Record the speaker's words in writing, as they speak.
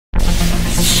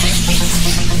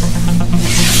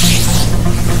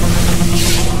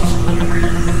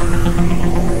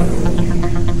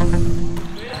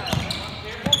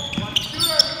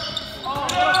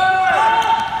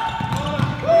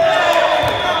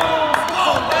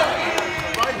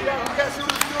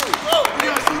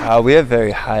We have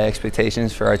very high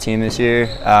expectations for our team this year.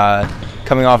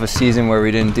 Coming off a season where we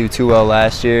didn't do too well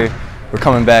last year, we're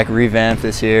coming back revamped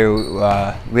this year.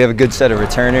 We have a good set of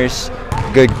returners,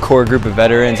 a good core group of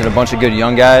veterans, and a bunch of good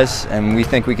young guys, and we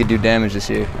think we could do damage this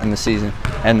year in the season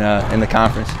and in the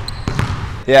conference.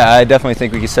 Yeah, I definitely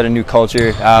think we could set a new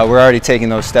culture. We're already taking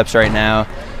those steps right now.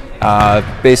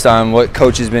 Based on what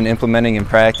coach has been implementing in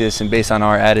practice and based on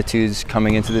our attitudes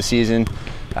coming into the season,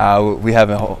 we have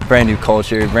a brand new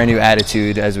culture, brand new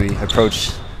attitude as we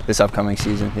approach this upcoming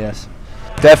season, yes.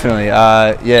 Definitely,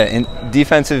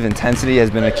 defensive intensity has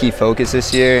been a key focus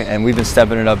this year, and we've been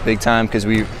stepping it up big time because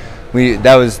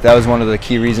that was one of the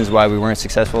key reasons why we weren't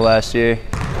successful last year.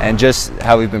 And just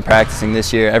how we've been practicing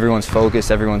this year, everyone's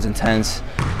focused, everyone's intense,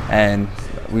 and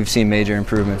we've seen major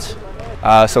improvements.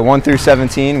 So 1 through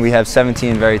 17, we have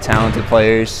 17 very talented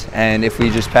players, and if we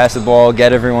just pass the ball,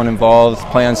 get everyone involved,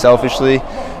 play unselfishly,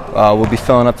 we'll be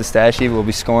filling up the stat sheet, we'll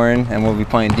be scoring, and we'll be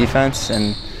playing defense,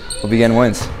 and we'll be getting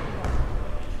wins.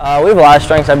 We have a lot of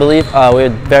strengths, I believe.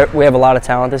 We have a lot of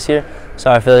talent this year,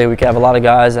 so I feel like we can have a lot of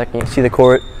guys that can see the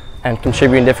court and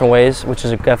contribute in different ways, which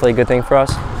is definitely a good thing for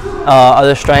us.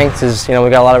 Other strengths is, we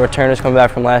got a lot of returners coming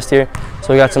back from last year,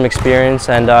 so we got some experience,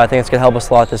 and I think it's going to help us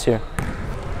a lot this year.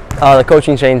 The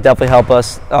coaching change definitely help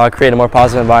us create a more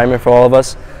positive environment for all of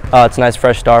us. It's a nice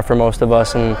fresh start for most of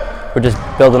us, and we're just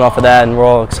building off of that, and we're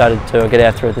all excited to get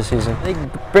after it this season. They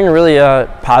bring a really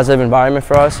positive environment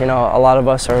for us. A lot of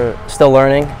us are still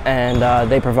learning, and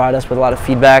they provide us with a lot of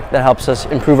feedback that helps us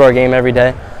improve our game every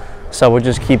day. So we'll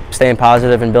just keep staying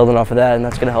positive and building off of that, and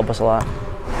that's going to help us a lot.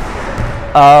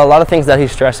 A lot of things that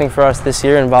he's stressing for us this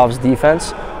year involves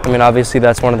defense. Obviously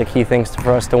that's one of the key things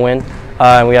for us to win.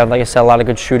 And we have, like I said, a lot of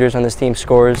good shooters on this team,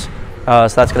 scorers. So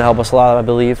that's going to help us a lot, I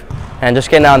believe. And just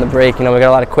getting out on the break, we got a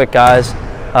lot of quick guys,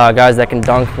 guys that can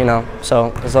dunk,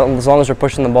 So as long as we're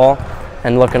pushing the ball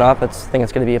and looking up, I think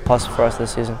it's going to be a plus for us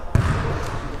this season.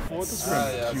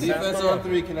 Defense on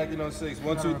 3, connecting on 6.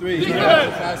 1, 2, 3.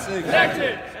 Defense. 5,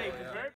 6.